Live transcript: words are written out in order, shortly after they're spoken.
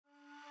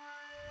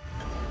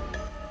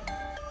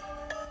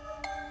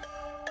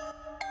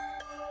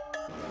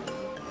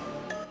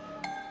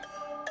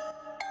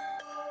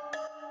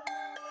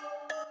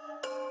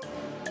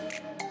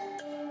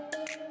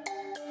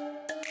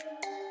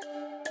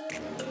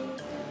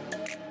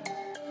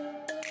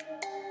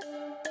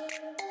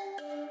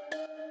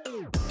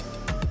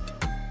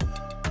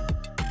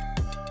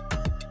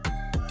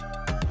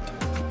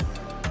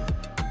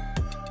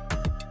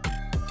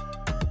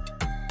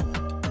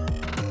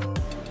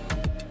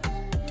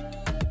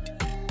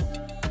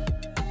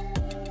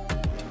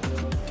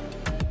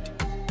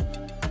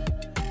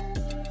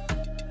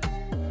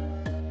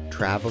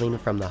traveling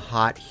from the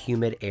hot,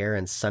 humid air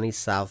in sunny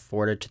South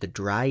Florida to the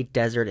dry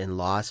desert in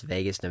Las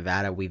Vegas,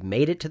 Nevada. We've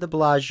made it to the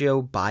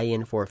Bellagio,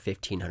 buy-in for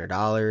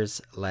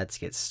 $1,500. Let's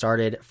get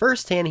started.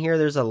 First hand here,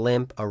 there's a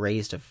limp, a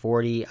raise to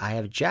 40. I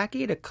have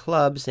Jack-8 of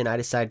clubs, and I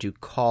decided to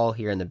call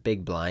here in the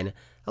big blind.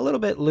 A little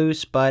bit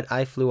loose, but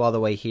I flew all the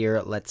way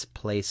here. Let's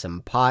play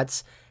some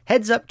pots.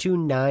 Heads up to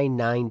 9,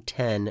 9,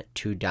 10,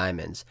 2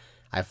 diamonds.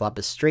 I flop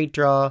a straight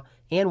draw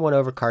and one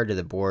overcard to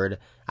the board.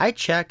 I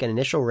check an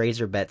initial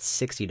raiser bet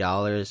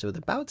 $60 with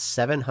about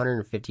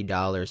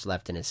 $750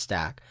 left in his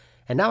stack.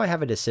 And now I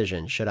have a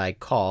decision. Should I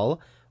call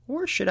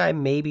or should I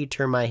maybe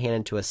turn my hand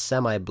into a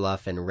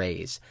semi-bluff and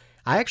raise?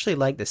 I actually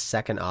like the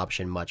second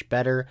option much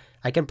better.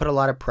 I can put a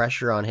lot of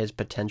pressure on his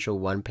potential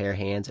one-pair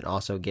hands and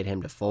also get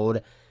him to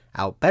fold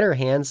out better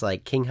hands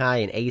like king high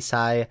and ace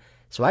high.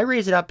 So I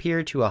raise it up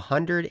here to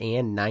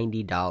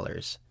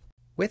 $190.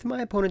 With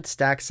my opponent's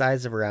stack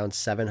size of around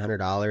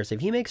 $700, if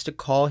he makes the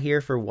call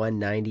here for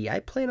 $190, I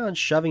plan on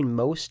shoving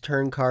most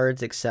turn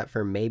cards except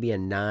for maybe a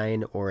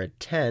 9 or a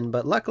 10,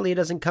 but luckily it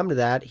doesn't come to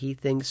that. He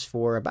thinks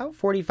for about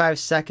 45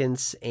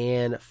 seconds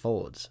and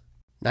folds.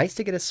 Nice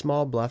to get a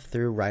small bluff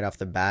through right off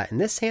the bat. In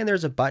this hand,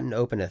 there's a button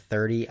open to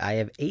 30. I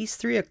have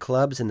ace-3 of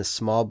clubs in the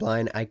small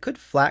blind. I could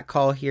flat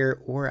call here,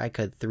 or I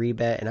could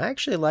 3-bet, and I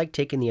actually like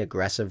taking the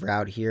aggressive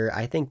route here.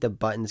 I think the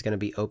button's going to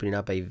be opening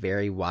up a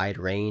very wide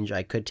range.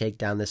 I could take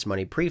down this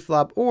money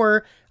pre-flop,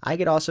 or I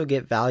could also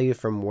get value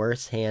from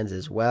worse hands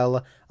as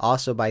well.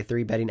 Also, by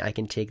 3-betting, I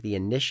can take the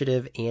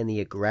initiative and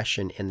the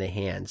aggression in the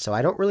hand. So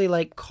I don't really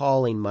like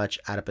calling much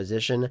out of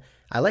position.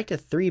 I like to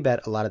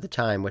 3-bet a lot of the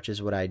time, which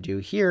is what I do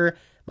here.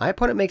 My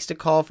opponent makes the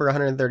call for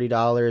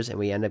 $130, and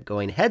we end up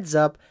going heads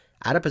up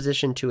out of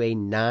position to a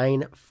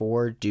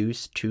 9-4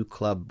 deuce 2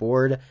 club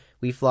board.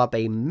 We flop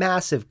a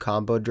massive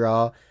combo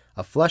draw,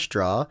 a flush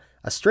draw,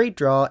 a straight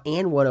draw,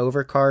 and one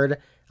overcard.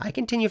 I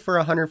continue for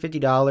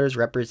 $150,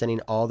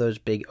 representing all those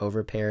big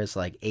overpairs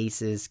like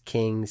aces,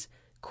 kings,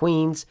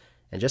 queens,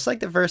 and just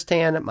like the first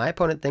hand, my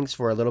opponent thinks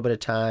for a little bit of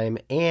time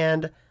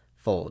and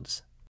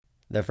folds.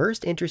 The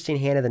first interesting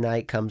hand of the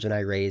night comes when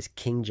I raise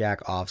king-jack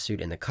offsuit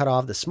in the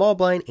cutoff, the small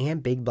blind,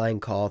 and big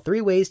blind call.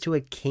 3 ways to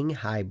a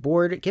king-high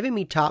board, giving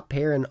me top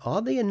pair, and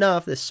oddly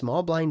enough, the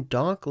small blind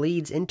donk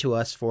leads into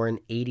us for an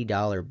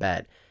 $80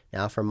 bet.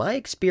 Now, from my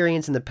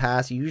experience in the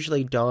past,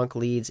 usually donk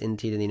leads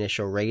into the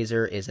initial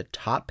raiser is a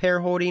top pair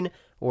holding,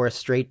 or a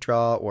straight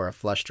draw, or a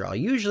flush draw.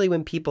 Usually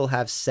when people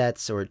have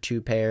sets or 2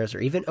 pairs, or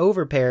even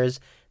over pairs,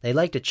 they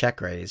like to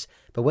check raise.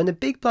 But when the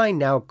big blind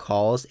now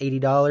calls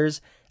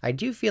 $80, I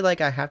do feel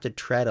like I have to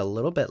tread a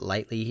little bit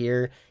lightly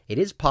here. It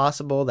is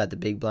possible that the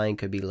big blind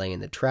could be laying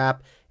the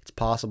trap. It's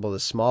possible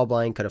the small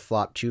blind could have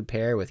flopped 2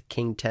 pair with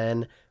king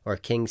 10 or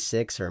king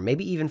 6 or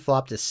maybe even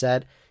flopped a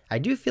set. I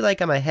do feel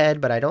like I'm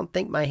ahead, but I don't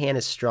think my hand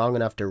is strong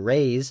enough to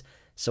raise,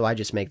 so I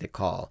just make the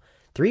call.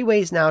 3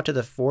 ways now to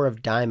the 4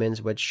 of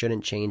diamonds, which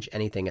shouldn't change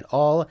anything at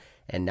all,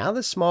 and now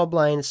the small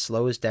blind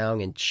slows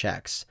down and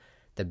checks.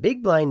 The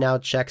big blind now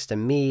checks to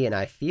me, and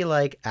I feel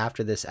like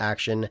after this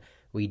action,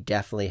 we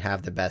definitely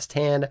have the best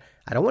hand.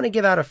 I don't want to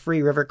give out a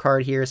free river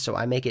card here, so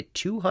I make it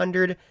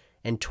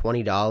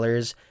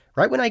 $220.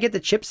 Right when I get the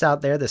chips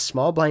out there, the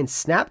small blind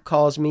snap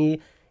calls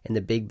me, and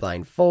the big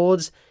blind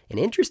folds. An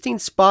interesting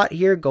spot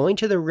here, going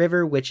to the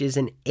river, which is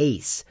an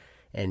ace.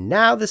 And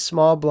now the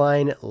small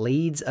blind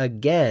leads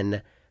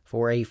again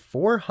for a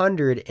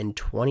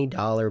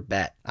 $420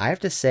 bet. I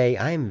have to say,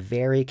 I am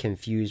very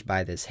confused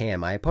by this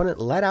hand. My opponent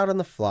let out on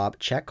the flop,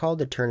 check called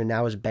the turn, and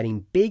now is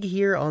betting big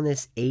here on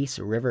this ace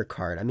river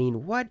card. I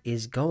mean, what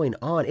is going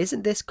on?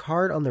 Isn't this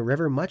card on the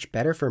river much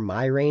better for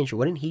my range?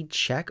 Wouldn't he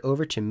check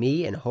over to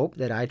me and hope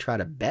that I try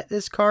to bet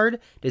this card?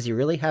 Does he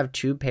really have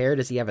 2 pair?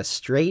 Does he have a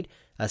straight,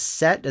 a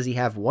set? Does he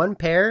have 1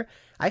 pair?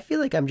 I feel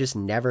like I'm just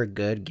never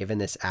good given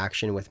this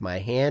action with my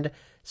hand.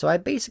 So I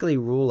basically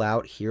rule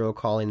out hero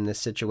calling in this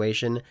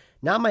situation.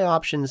 Now my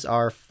options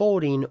are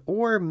folding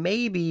or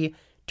maybe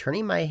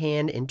turning my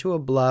hand into a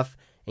bluff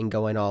and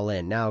going all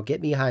in. Now get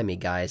behind me,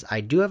 guys.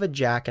 I do have a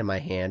jack in my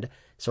hand,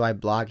 so I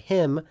block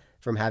him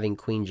from having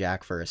queen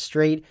jack for a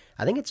straight.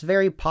 I think it's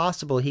very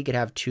possible he could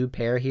have 2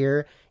 pair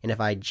here, and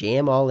if I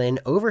jam all in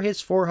over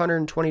his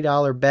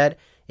 $420 bet,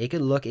 it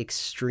could look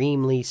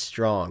extremely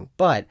strong.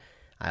 But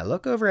I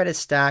look over at his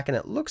stack, and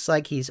it looks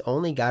like he's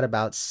only got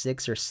about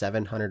 $600 or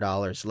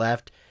 $700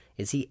 left.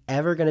 Is he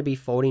ever going to be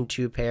folding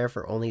 2 pair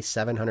for only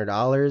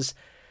 $700?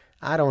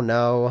 I don't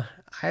know.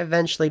 I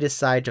eventually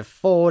decide to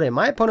fold, and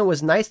my opponent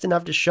was nice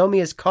enough to show me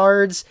his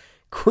cards.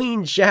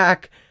 Queen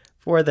Jack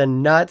for the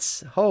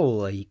nuts.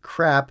 Holy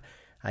crap.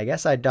 I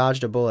guess I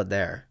dodged a bullet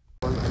there.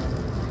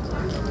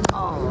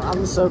 Oh,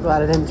 I'm so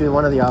glad I didn't do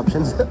one of the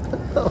options.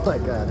 Oh my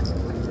god.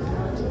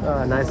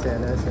 Oh, nice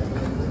hand, nice hand.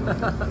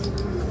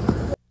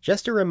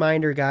 Just a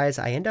reminder, guys,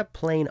 I end up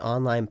playing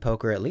online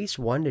poker at least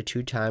 1 to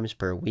 2 times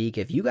per week.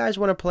 If you guys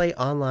want to play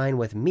online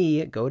with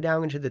me, go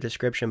down into the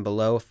description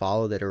below,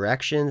 follow the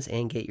directions,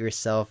 and get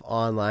yourself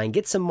online.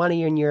 Get some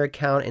money in your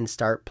account and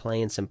start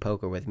playing some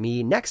poker with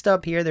me. Next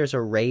up here, there's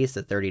a raise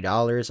to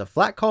 $30, a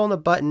flat call on the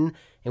button,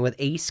 and with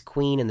ace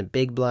queen in the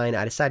big blind,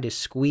 I decided to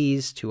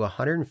squeeze to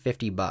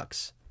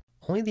 $150.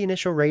 Only the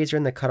initial raiser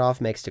in the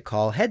cutoff makes the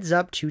call. Heads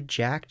up to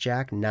Jack,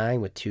 Jack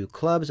 9 with 2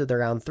 clubs with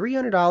around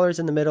 $300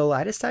 in the middle.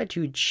 I decide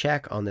to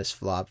check on this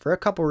flop for a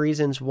couple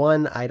reasons.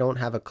 One, I don't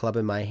have a club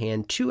in my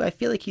hand. Two, I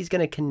feel like he's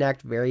going to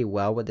connect very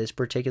well with this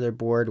particular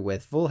board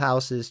with full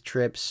houses,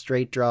 trips,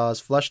 straight draws,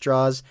 flush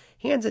draws,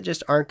 hands that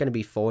just aren't going to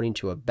be folding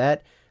to a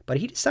bet. But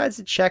he decides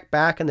to check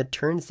back and the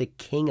turn's the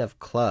king of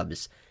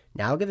clubs.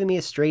 Now giving me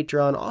a straight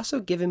draw and also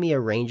giving me a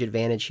range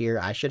advantage here.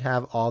 I should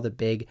have all the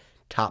big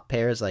top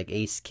pairs like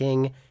ace,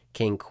 king,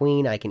 king,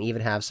 queen. I can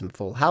even have some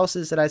full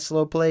houses that I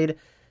slow played.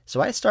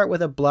 So I start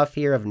with a bluff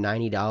here of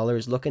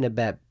 $90, looking to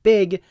bet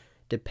big,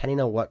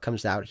 depending on what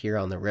comes out here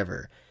on the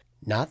river.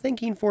 Not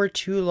thinking for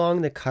too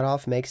long, the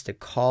cutoff makes the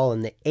call,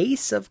 and the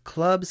ace of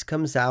clubs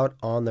comes out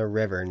on the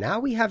river. Now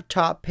we have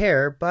top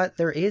pair, but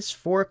there is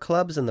 4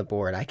 clubs on the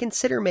board. I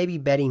consider maybe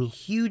betting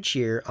huge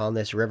here on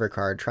this river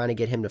card, trying to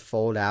get him to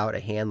fold out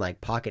a hand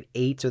like pocket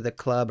 8s with a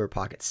club or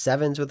pocket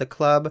 7s with a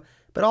club.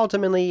 But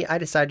ultimately, I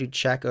decide to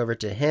check over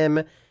to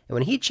him. And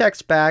when he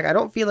checks back, I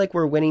don't feel like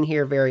we're winning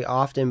here very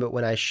often, but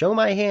when I show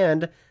my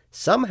hand,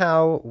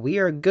 somehow we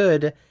are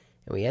good, and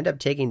we end up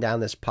taking down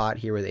this pot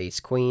here with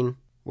ace-queen.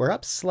 We're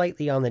up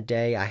slightly on the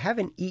day. I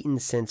haven't eaten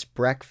since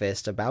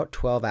breakfast about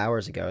 12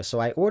 hours ago, so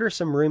I order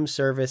some room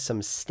service,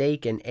 some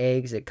steak and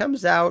eggs. It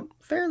comes out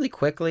fairly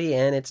quickly,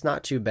 and it's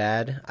not too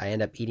bad. I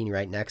end up eating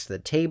right next to the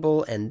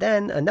table, and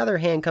then another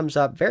hand comes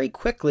up very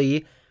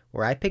quickly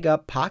where I pick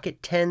up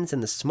pocket 10s in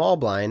the small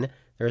blind.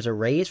 There's a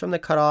raise from the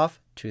cutoff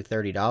to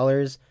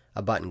 $30,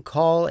 a button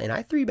call, and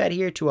I 3-bet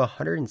here to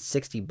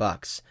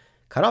 $160.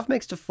 Cutoff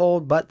makes to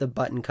fold, but the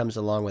button comes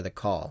along with a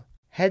call.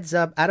 Heads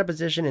up, out of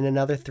position in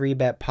another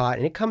 3-bet pot,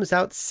 and it comes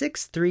out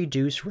 6-3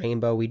 deuce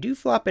rainbow. We do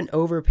flop an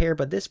overpair,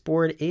 but this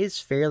board is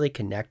fairly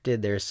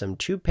connected. There's some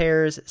 2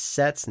 pairs,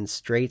 sets, and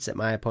straights that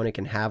my opponent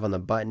can have on the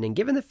button, and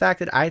given the fact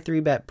that I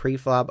 3-bet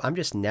pre-flop, I'm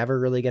just never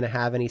really going to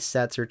have any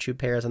sets or 2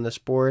 pairs on this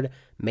board.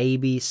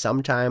 Maybe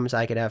sometimes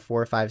I could have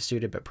 4 or 5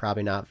 suited, but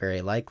probably not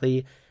very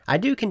likely. I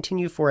do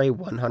continue for a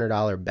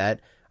 $100 bet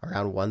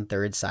around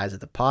 1/3 size of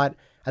the pot.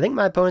 I think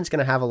my opponent's going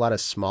to have a lot of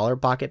smaller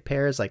pocket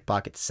pairs like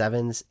pocket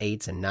 7s,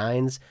 8s, and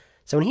 9s.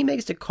 So when he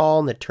makes the call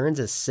and the turn's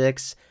a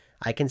 6,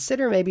 I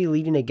consider maybe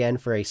leading again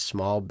for a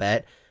small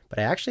bet, but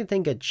I actually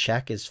think a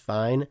check is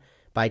fine.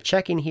 By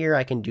checking here,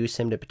 I can induce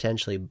him to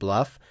potentially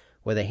bluff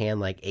with a hand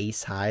like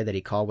ace high that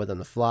he called with on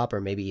the flop, or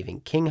maybe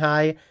even king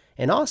high.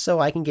 And also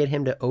I can get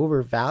him to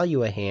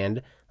overvalue a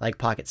hand like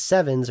pocket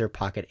 7s or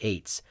pocket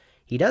 8s.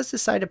 He does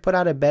decide to put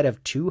out a bet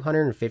of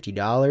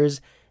 $250,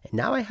 and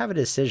now I have a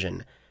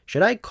decision.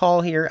 Should I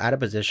call here out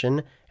of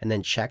position and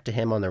then check to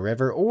him on the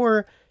river,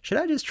 or should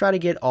I just try to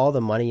get all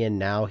the money in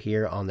now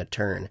here on the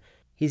turn?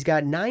 He's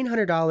got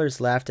 $900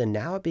 left, and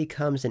now it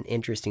becomes an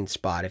interesting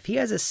spot. If he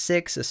has a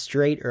 6, a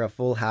straight, or a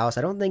full house,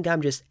 I don't think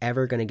I'm just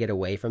ever going to get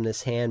away from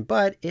this hand,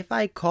 but if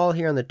I call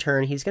here on the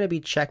turn, he's going to be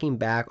checking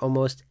back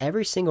almost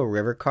every single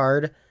river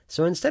card.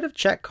 So instead of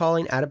check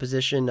calling out of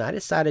position, I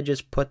decided to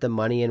just put the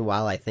money in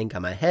while I think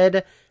I'm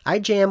ahead. I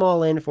jam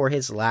all in for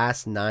his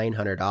last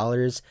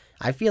 $900.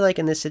 I feel like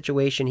in this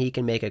situation, he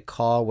can make a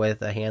call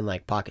with a hand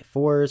like pocket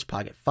 4s,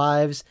 pocket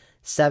 5s,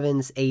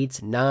 7s, 8s,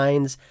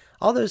 9s.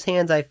 All those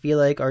hands I feel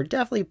like are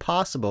definitely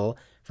possible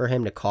for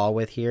him to call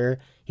with here.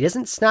 He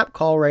doesn't snap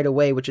call right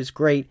away, which is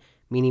great,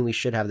 meaning we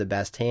should have the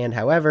best hand.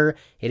 However,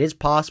 it is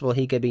possible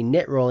he could be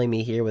nit rolling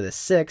me here with a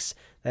 6.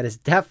 That is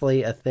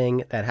definitely a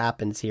thing that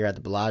happens here at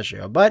the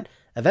Bellagio. But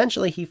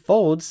eventually he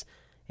folds,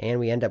 and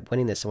we end up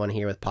winning this one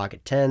here with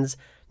pocket 10s.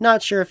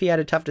 Not sure if he had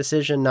a tough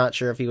decision, not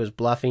sure if he was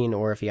bluffing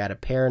or if he had a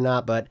pair or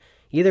not, but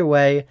either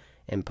way,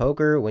 in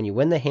poker, when you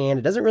win the hand,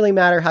 it doesn't really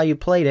matter how you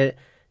played it,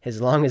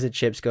 as long as the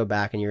chips go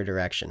back in your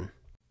direction.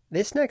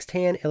 This next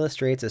hand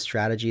illustrates a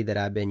strategy that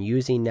I've been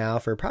using now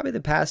for probably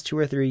the past 2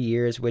 or 3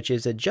 years, which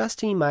is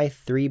adjusting my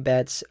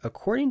 3-bets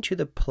according to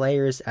the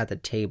players at the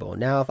table.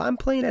 Now, if I'm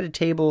playing at a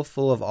table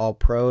full of all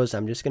pros,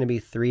 I'm just going to be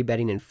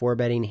 3-betting and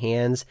 4-betting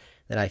hands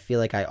that I feel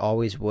like I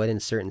always would in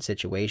certain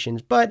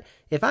situations. But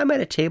if I'm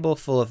at a table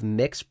full of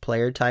mixed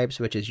player types,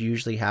 which is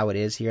usually how it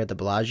is here at the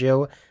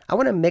Bellagio, I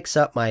want to mix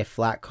up my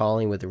flat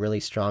calling with really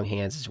strong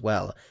hands as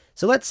well.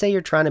 So let's say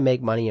you're trying to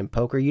make money in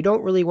poker. You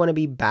don't really want to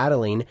be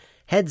battling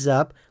heads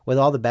up with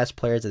all the best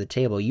players at the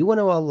table. You want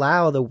to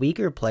allow the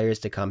weaker players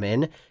to come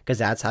in, because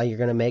that's how you're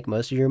going to make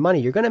most of your money.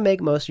 You're going to make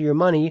most of your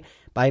money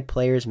by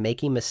players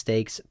making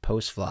mistakes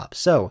post-flop.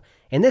 So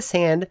in this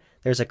hand,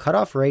 there's a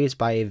cutoff raised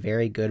by a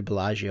very good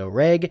Bellagio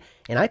reg,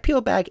 and I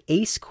peel back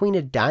ace queen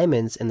of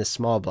diamonds in the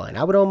small blind.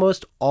 I would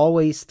almost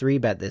always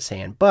 3-bet this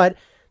hand, but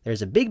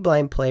there's a big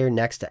blind player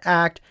next to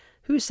act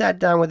who sat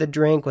down with a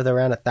drink with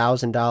around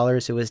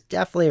 $1,000, who was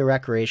definitely a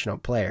recreational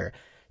player.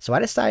 So I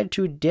decided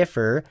to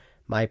differ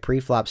my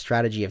pre-flop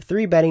strategy of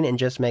 3-betting and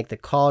just make the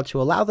call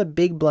to allow the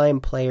big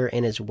blind player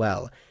in as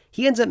well.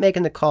 He ends up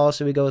making the call,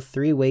 so we go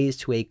 3 ways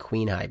to a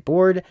queen-high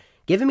board.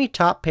 Giving me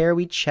top pair,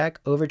 we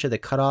check over to the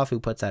cutoff who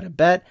puts out a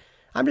bet.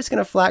 I'm just going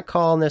to flat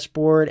call on this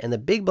board, and the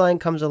big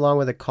blind comes along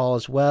with a call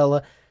as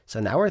well. So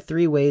now we're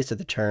 3 ways to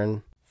the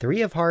turn.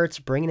 3 of hearts,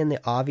 bringing in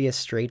the obvious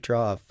straight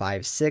draw of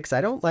 5-6.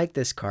 I don't like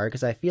this card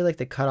because I feel like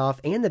the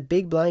cutoff and the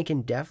big blind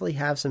can definitely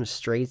have some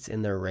straights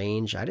in their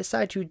range. I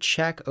decide to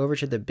check over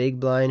to the big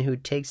blind, who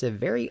takes a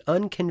very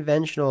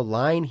unconventional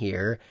line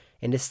here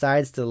and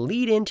decides to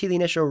lead into the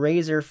initial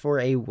raiser for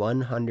a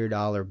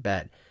 $100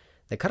 bet.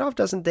 The cutoff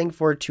doesn't think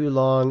for too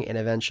long and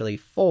eventually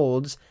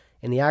folds,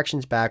 and the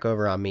action's back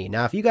over on me.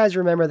 Now, if you guys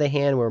remember the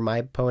hand where my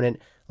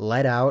opponent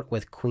led out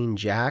with Queen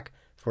Jack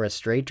for a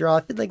straight draw,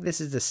 I feel like this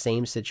is the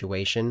same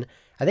situation.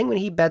 I think when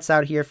he bets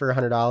out here for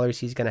 $100,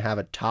 he's going to have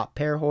a top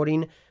pair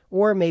holding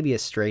or maybe a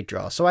straight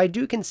draw. So I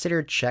do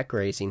consider check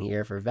raising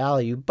here for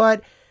value,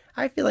 but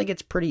I feel like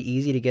it's pretty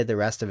easy to get the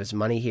rest of his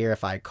money here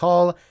if I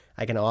call.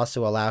 I can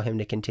also allow him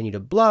to continue to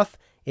bluff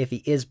if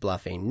he is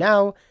bluffing.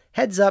 Now,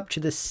 heads up to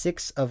the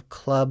 6 of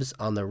clubs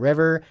on the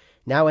river.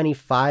 Now any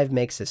 5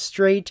 makes a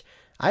straight.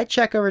 I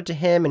check over to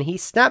him and he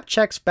snap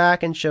checks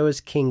back and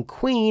shows king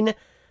queen.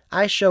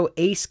 I show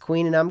ace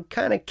queen and I'm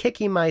kind of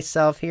kicking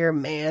myself here.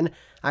 Man,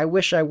 I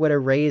wish I would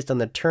have raised on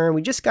the turn.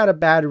 We just got a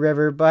bad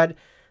river, but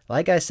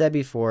like I said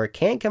before,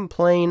 can't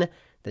complain.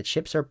 The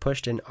chips are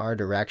pushed in our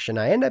direction.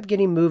 I end up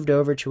getting moved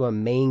over to a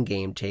main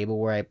game table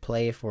where I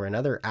play for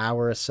another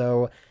hour or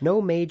so.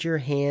 No major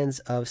hands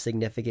of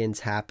significance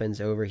happens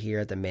over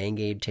here at the main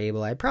game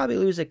table. I probably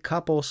lose a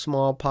couple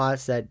small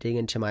pots that dig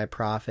into my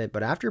profit,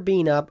 but after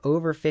being up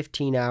over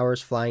 15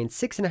 hours, flying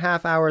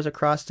 6.5 hours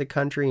across the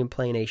country and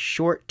playing a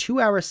short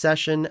 2-hour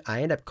session,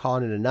 I end up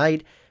calling it a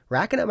night,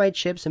 racking up my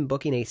chips and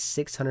booking a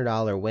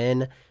 $600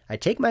 win. I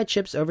take my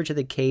chips over to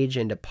the cage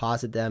and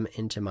deposit them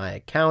into my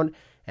account.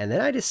 And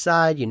then I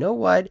decide, you know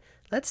what,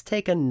 let's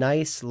take a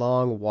nice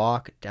long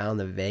walk down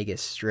the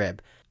Vegas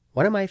Strip.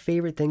 One of my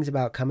favorite things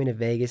about coming to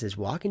Vegas is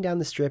walking down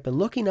the Strip and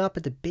looking up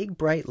at the big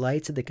bright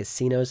lights of the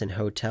casinos and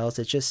hotels.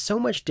 It's just so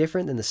much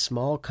different than the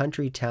small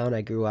country town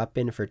I grew up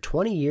in for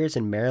 20 years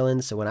in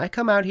Maryland. So when I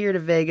come out here to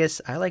Vegas,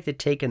 I like to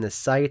take in the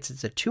sights.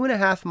 It's a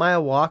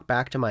 2.5-mile walk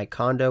back to my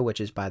condo, which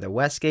is by the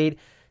Westgate.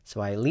 So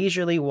I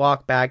leisurely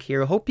walk back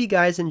here. Hope you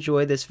guys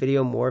enjoy this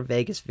video. More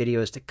Vegas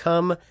videos to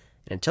come. And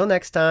until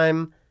next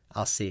time,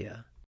 I'll see ya.